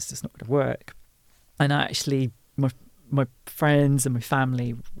 no, it's just not going to work. And actually my friends and my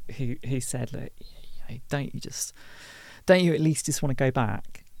family who said, look, don't you at least just want to go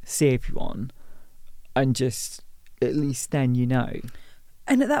back, see everyone, and just at least then you know.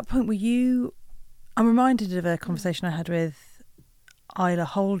 And at that point, I'm reminded of a conversation I had with Isla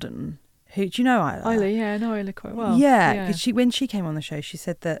Holden. Who do you know, Isla? Isla, yeah, I know Isla quite well. Yeah, because when she came on the show, she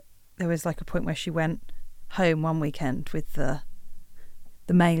said that there was like a point where she went home one weekend with the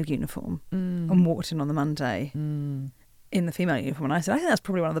male uniform and walked in on the Monday in the female uniform. And I said, I think that's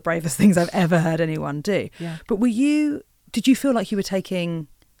probably one of the bravest things I've ever heard anyone do. Yeah. But did you feel like you were taking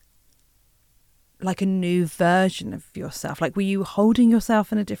like a new version of yourself? Like, were you holding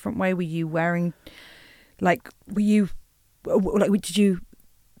yourself in a different way? Were you wearing, did you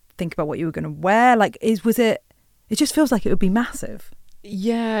think about what you were going to wear? Like, it just feels like it would be massive.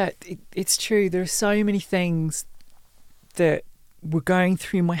 Yeah, it's true. There are so many things that were going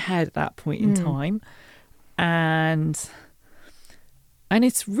through my head at that point in time. And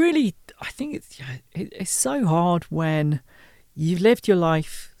it's really, I think it's so hard when you've lived your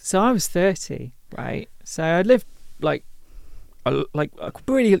life. So I was 30, right? So I lived like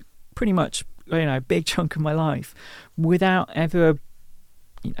pretty much, a big chunk of my life without ever,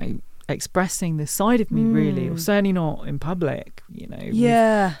 expressing this side of me really, or certainly not in public,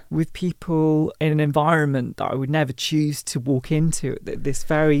 with people in an environment that I would never choose to walk into at this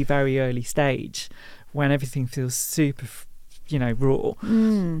very, very early stage when everything feels super, raw.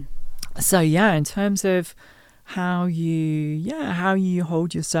 So yeah, in terms of how you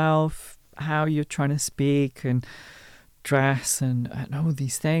hold yourself, how you're trying to speak and dress and all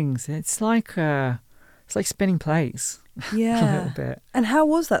these things, it's like spinning plates. Yeah. A little bit. And how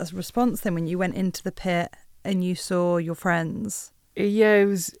was that response then when you went into the pit and you saw your friends? Yeah,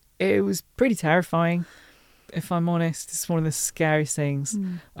 it was pretty terrifying, if I'm honest. It's one of the scariest things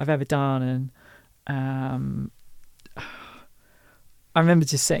I've ever done. And I remember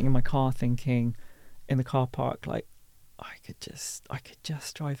just sitting in my car thinking in the car park, like, I could just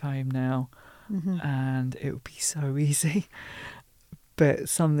drive home now and it would be so easy. But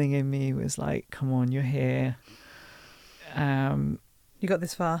something in me was like, come on, you're here. You got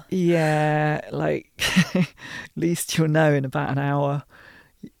this far. Yeah, like at least you'll know in about an hour.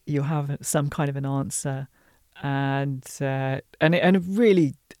 You'll have some kind of an answer, and it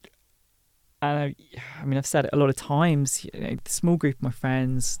really. I mean, I've said it a lot of times. The small group of my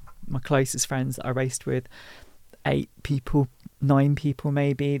friends, my closest friends that I raced with, 8 people, 9 people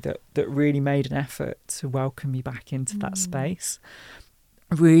maybe, that really made an effort to welcome me back into that space.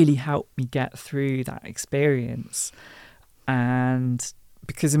 Really helped me get through that experience. And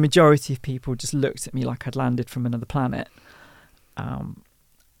because the majority of people just looked at me like I'd landed from another planet,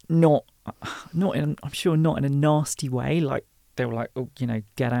 not in, I'm sure not in a nasty way. Like they were like, oh,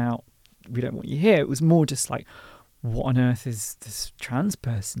 get out. We don't want you here. It was more just like, what on earth is this trans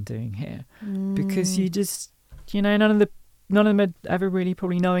person doing here? Because you just, none of them had ever really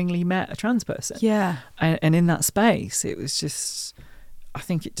probably knowingly met a trans person. Yeah. And in that space, it was just, I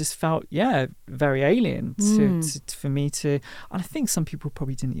think it just felt, very alien for me to, and I think some people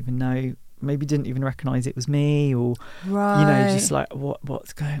probably didn't even know, maybe didn't even recognise it was me, or just like what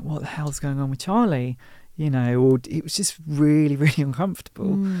the hell's going on with Charlie, or it was just really, really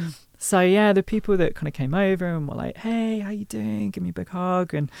uncomfortable. So the people that kind of came over and were like, hey, how you doing? Give me a big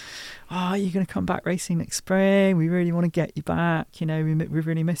hug, and you're going to come back racing next spring. We really want to get you back. We've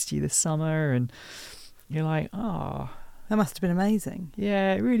really missed you this summer, and you're like, oh. That must have been amazing.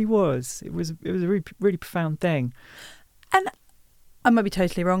 Yeah, it really was. It was a really, really profound thing. And I might be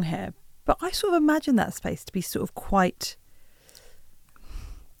totally wrong here, but I sort of imagine that space to be sort of quite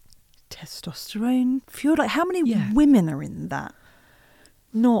testosterone fueled. Like, how many women are in that?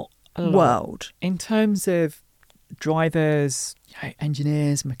 Not a lot. World. In terms of drivers,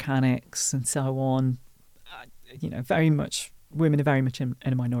 engineers, mechanics, and so on, very much, women are very much in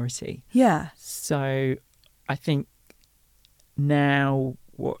a minority. Yeah. So I think now,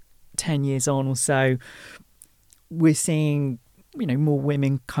 10 years on or so, we're seeing, more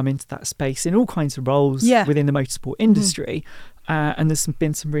women come into that space in all kinds of roles within the motorsport industry. And there's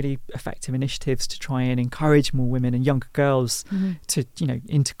been some really effective initiatives to try and encourage more women and younger girls to,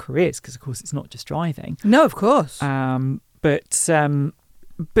 into careers, because of course it's not just driving. No, of course. But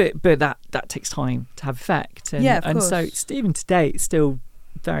that takes time to have effect. And, of course. So even today, it's still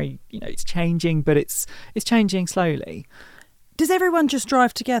very, it's changing, but it's changing slowly. Does everyone just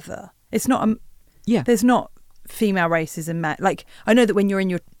drive together? It's not there's not female races and like, I know that when you're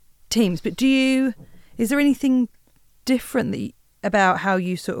in your teams, but is there anything different about how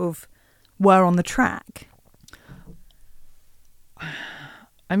you sort of were on the track?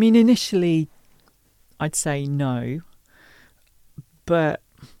 I mean, initially I'd say no, but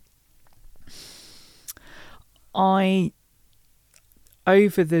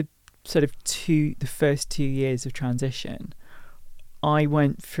over the sort of the first 2 years of transition, I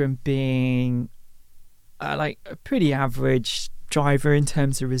went from being like a pretty average driver in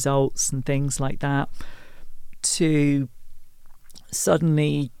terms of results and things like that to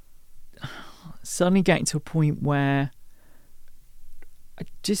suddenly getting to a point where I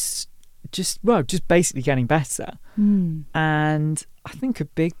just basically getting better. And I think a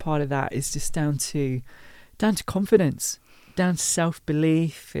big part of that is just down to confidence, down to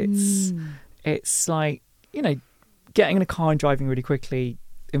self-belief. It's like, getting in a car and driving really quickly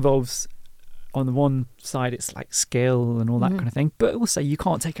involves, on the one side, it's like skill and all that kind of thing, but also you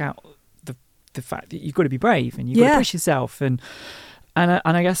can't take out the fact that you've got to be brave and you've got to push yourself, and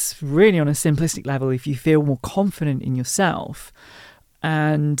I guess really on a simplistic level, if you feel more confident in yourself,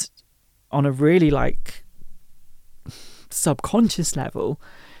 and on a really like subconscious level,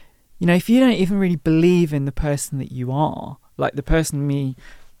 if you don't even really believe in the person that you are, like the person me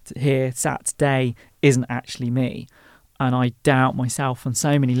here sat today isn't actually me, and I doubt myself on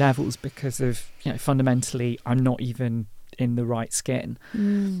so many levels because of, fundamentally I'm not even in the right skin.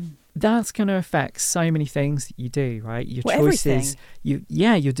 That's going to affect so many things that you do, right? Your choices, your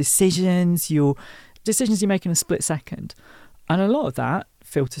decisions you make in a split second. And a lot of that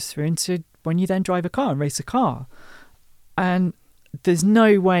filters through into when you then drive a car and race a car. And there's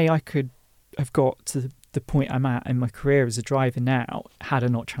no way I could have got to the point I'm at in my career as a driver now had I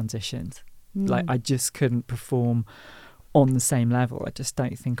not transitioned. Like, I just couldn't perform on the same level. I just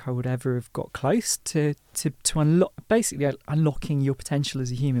don't think I would ever have got close to unlocking your potential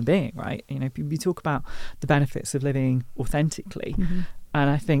as a human being, right? We talk about the benefits of living authentically, and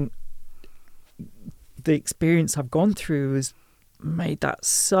I think the experience I've gone through has made that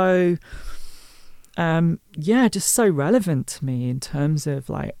so just so relevant to me in terms of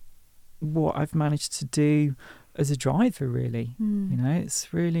like what I've managed to do as a driver, really.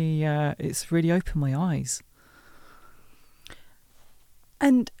 It's really opened my eyes.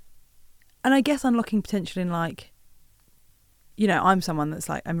 And I guess unlocking potential in like, I'm someone that's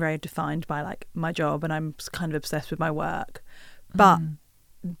like, I'm very defined by like my job, and I'm kind of obsessed with my work. But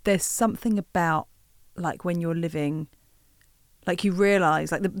there's something about like when you're living, like you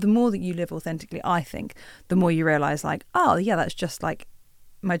realise, like the more that you live authentically, I think, the more you realise like, oh yeah, that's just like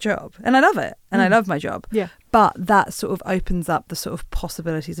my job. And I love it. And I love my job. Yeah. But that sort of opens up the sort of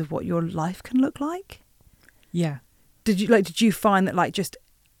possibilities of what your life can look like. Yeah. Did you find that like just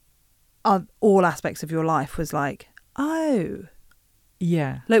all aspects of your life was like, oh,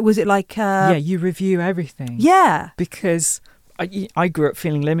 yeah, like was it like you review everything, because I grew up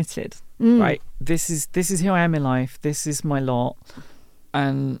feeling limited, right? This is who I am in life, this is my lot,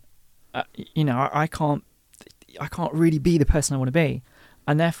 and I can't really be the person I want to be,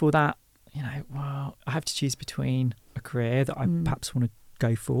 and therefore that I have to choose between a career that I perhaps want to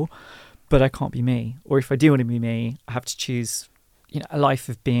go for, but I can't be me. Or if I do want to be me, I have to choose, a life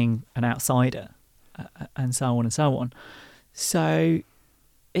of being an outsider, and so on and so on. So,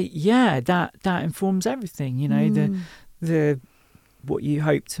 that informs everything. The what you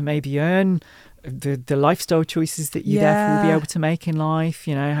hope to maybe earn, the lifestyle choices that you therefore will be able to make in life.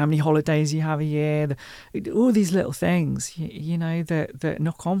 How many holidays you have a year, all these little things. That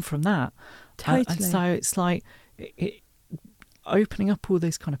knock on from that. Totally. And so it's like opening up all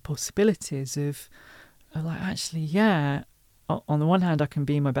those kind of possibilities of like, actually, on the one hand, I can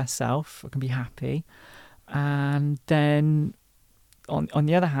be my best self, I can be happy, and then on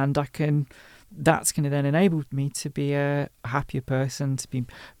the other hand, that's going to then enable me to be a happier person, to be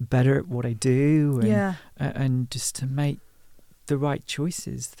better at what I do, and just to make the right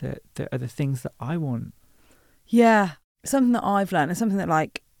choices that are the things that I want. Yeah, something that I've learned, and something that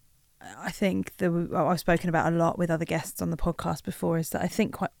like I think that I've spoken about a lot with other guests on the podcast before, is that I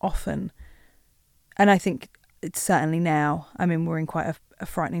think quite often, and I think it's certainly now, I mean, we're in quite a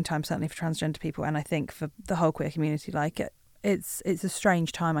frightening time, certainly for transgender people, and I think for the whole queer community, like it's a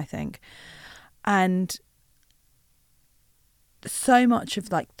strange time, I think. And so much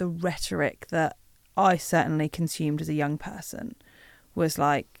of like the rhetoric that I certainly consumed as a young person was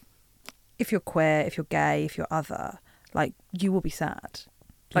like, if you're queer, if you're gay, if you're other, like you will be sad.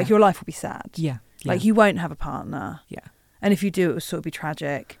 Like your life will be sad. Yeah. Like you won't have a partner. Yeah. And if you do, it will sort of be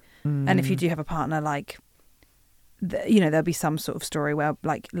tragic. And if you do have a partner, like, there'll be some sort of story where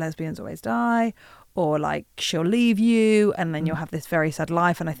like lesbians always die, or like she'll leave you and then you'll have this very sad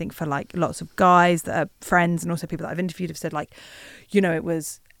life. And I think for like lots of guys that are friends and also people that I've interviewed have said like, it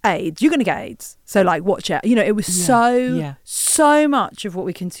was AIDS, you're going to get AIDS, so like watch out. It was so much of what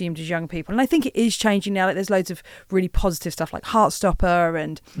we consumed as young people. And I think it is changing now. Like there's loads of really positive stuff like Heartstopper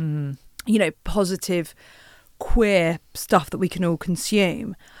and positive queer stuff that we can all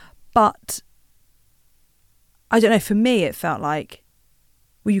consume. But I don't know, for me it felt like,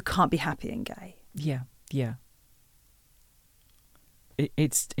 well, you can't be happy and gay. Yeah.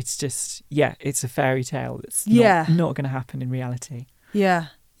 It's just it's a fairy tale that's not going to happen in reality. Yeah,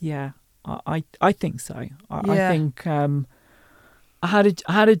 I think so. I think I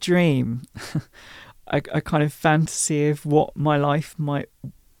had a dream, a kind of fantasy of what my life might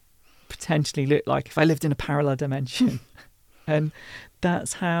potentially look like if I lived in a parallel dimension, and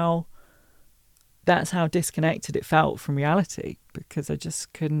that's how disconnected it felt from reality, because I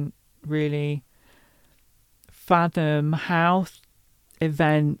just couldn't really fathom how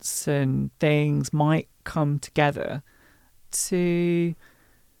events and things might come together to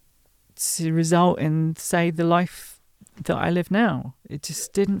result in, say, the life that I live now. It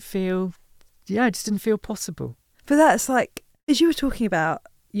just didn't feel possible. But that's like, as you were talking about,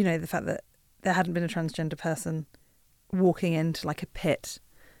 the fact that there hadn't been a transgender person walking into like a pit,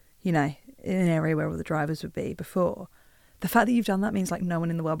 in an area where all the drivers would be before. The fact that you've done that means like no one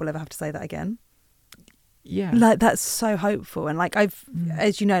in the world will ever have to say that again. Yeah. Like that's so hopeful. And like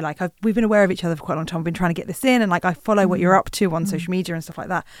as you know, like we've been aware of each other for quite a long time. I've been trying to get this in, and like I follow what you're up to on social media and stuff like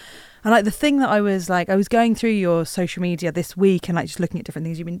that. And like the thing that I was going through your social media this week and like just looking at different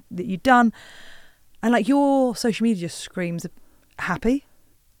things that you've done, and like your social media just screams happy.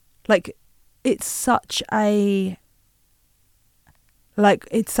 Like it's such a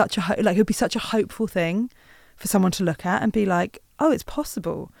it would be such a hopeful thing for someone to look at and be like, oh, it's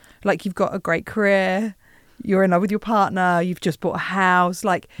possible. Like you've got a great career, you're in love with your partner, you've just bought a house.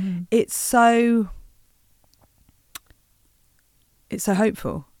 Like it's so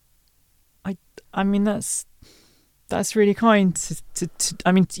hopeful. I mean that's really kind to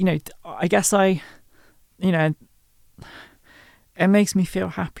I mean, I guess it makes me feel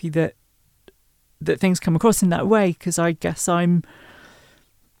happy that things come across in that way, because I guess I'm,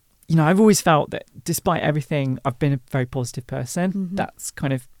 I've always felt that despite everything, I've been a very positive person. Mm-hmm. That's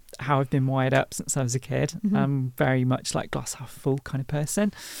kind of how I've been wired up since I was a kid. Mm-hmm. I'm very much like glass half full kind of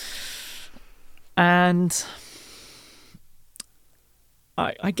person. And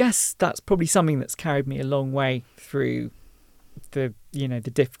I guess that's probably something that's carried me a long way through the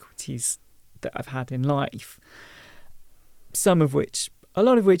difficulties that I've had in life. A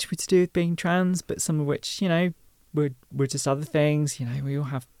lot of which were to do with being trans, but some of which, were just other things. We all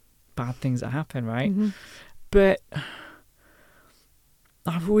have bad things that happen, right? Mm-hmm. But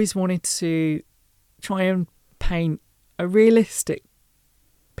I've always wanted to try and paint a realistic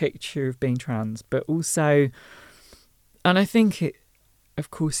picture of being trans, but also, and I think of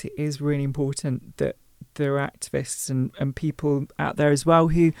course it is really important that there are activists and people out there as well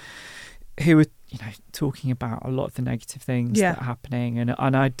who are talking about a lot of the negative things that are happening,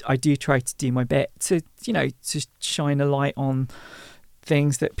 and I do try to do my bit to to shine a light on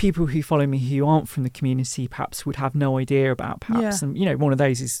things that people who follow me who aren't from the community perhaps would have no idea about, perhaps. And one of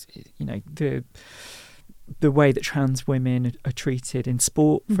those is the way that trans women are treated in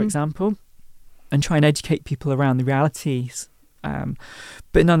sport, for example, and try and educate people around the realities.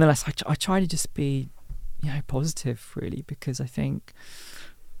 But nonetheless, I try to just be positive, really, because I think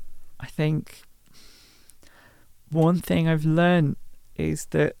one thing I've learned is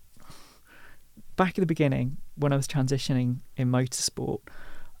that back at the beginning, when I was transitioning in motorsport,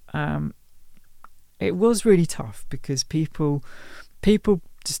 it was really tough because people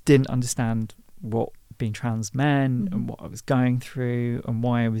just didn't understand what being trans meant and what I was going through and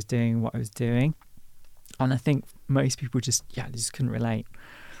why I was doing what I was doing. And I think most people just couldn't relate.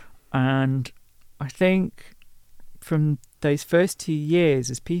 And I think from those first 2 years,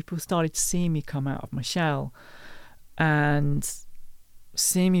 as people started to see me come out of my shell and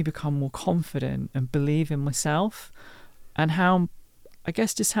see me become more confident and believe in myself, and how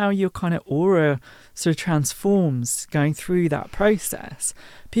your kind of aura sort of transforms going through that process,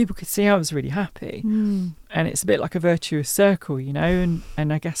 people could see I was really happy. And it's a bit like a virtuous circle, and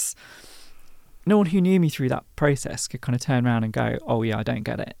I guess no one who knew me through that process could kind of turn around and go, oh yeah, I don't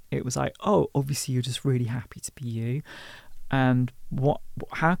get it. It was like, oh, obviously you're just really happy to be you, and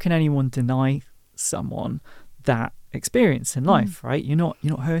how can anyone deny someone that experience in life, right? You're not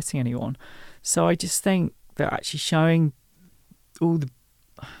hurting anyone. So I just think that actually showing all the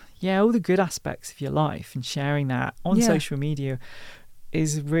good aspects of your life and sharing that on social media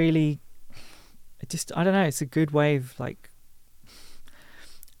is really just, I don't know, it's a good way of like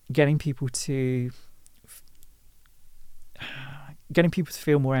getting people to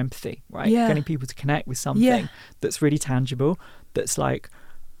feel more empathy, right? Getting people to connect with something that's really tangible, that's like,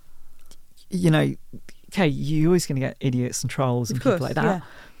 okay, you're always going to get idiots and trolls and people like that,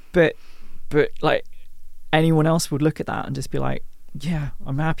 but like anyone else would look at that and just be like, yeah,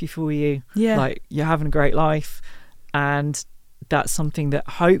 I'm happy for you, like you're having a great life. And that's something that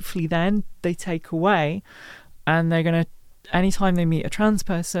hopefully then they take away, and they're going to, anytime they meet a trans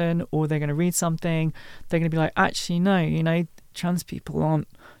person or they're going to read something, they're going to be like, actually no, trans people aren't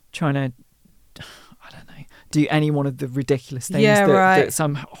trying to, I don't know, do any one of the ridiculous things that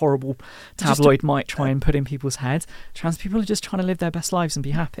some horrible tabloid might try and put in people's heads. Trans people are just trying to live their best lives and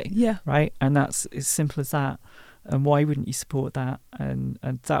be happy. Right? And that's as simple as that. And why wouldn't you support that? And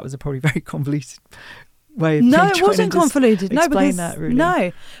that was a probably very convoluted way of it wasn't convoluted. No, because that really.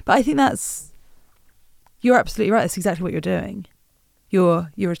 No, but I think you're absolutely right. That's exactly what you're doing. You're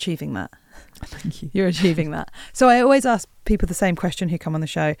achieving that. Thank you. You're achieving that. So I always ask people the same question who come on the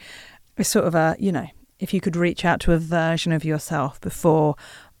show. It's sort of a, if you could reach out to a version of yourself before,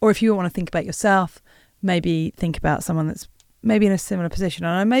 or if you want to think about yourself, maybe think about someone that's maybe in a similar position.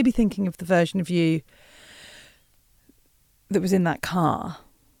 And I may be thinking of the version of you that was in that car,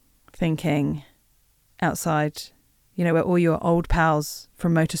 thinking outside, where all your old pals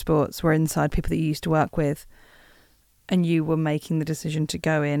from motorsports were inside, people that you used to work with, and you were making the decision to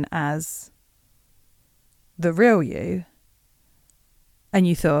go in as the real you, and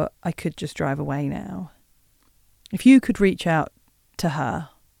you thought, I could just drive away now. If you could reach out to her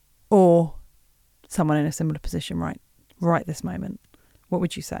or someone in a similar position right this moment, what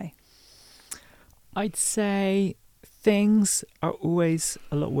would you say? I'd say things are always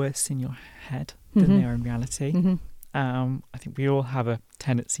a lot worse in your head than they are in reality. I think we all have a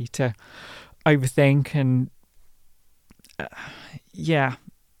tendency to overthink and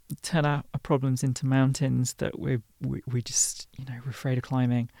turn our problems into mountains that we just we're afraid of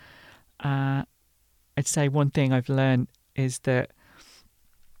climbing. I'd say one thing I've learned is that,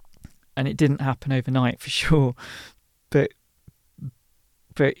 and it didn't happen overnight for sure, but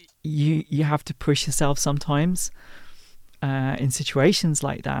you have to push yourself sometimes in situations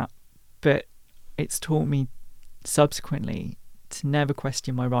like that. But it's taught me subsequently to never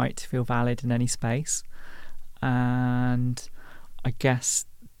question my right to feel valid in any space. And I guess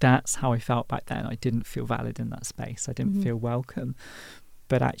that's how I felt back then. I didn't feel valid in that space. I didn't feel welcome.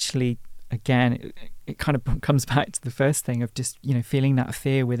 But actually, again, it kind of comes back to the first thing of just, feeling that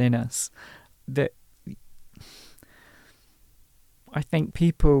fear within us, that I think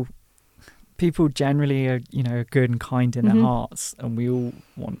people generally are, good and kind in their hearts, and we all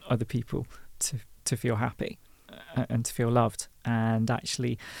want other people to feel happy and to feel loved. And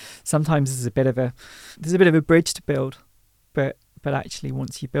actually, sometimes there's a bit of a bridge to build, but actually,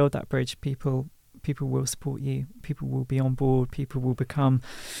 once you build that bridge, people will support you. People will be on board. People will become,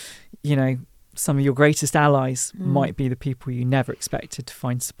 some of your greatest allies might be the people you never expected to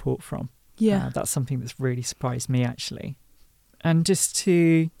find support from. That's something that's really surprised me, actually. And just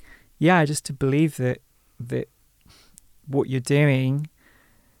to believe that what you're doing,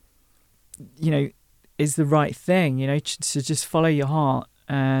 is the right thing, to just follow your heart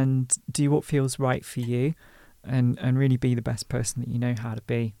and do what feels right for you, and really be the best person that you know how to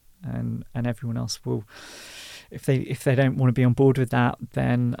be. And everyone else will, if they don't want to be on board with that,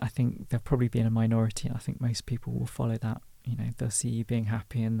 then I think they'll probably be in a minority. I think most people will follow that. They'll see you being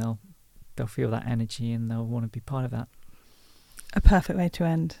happy, and they'll feel that energy, and they'll want to be part of that. A perfect way to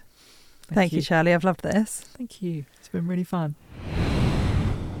end. Thank you, Charlie. I've loved this. Thank you. It's been really fun.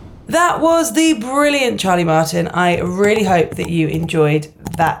 That was the brilliant Charlie Martin. I really hope that you enjoyed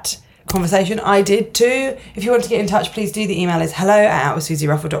that conversation. I did too. If you want to get in touch, please do. The email is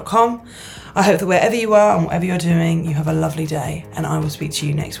hello@outwithsusieruffle.com. I hope that wherever you are and whatever you're doing, you have a lovely day, and I will speak to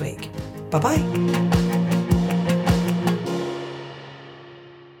you next week. Bye-bye.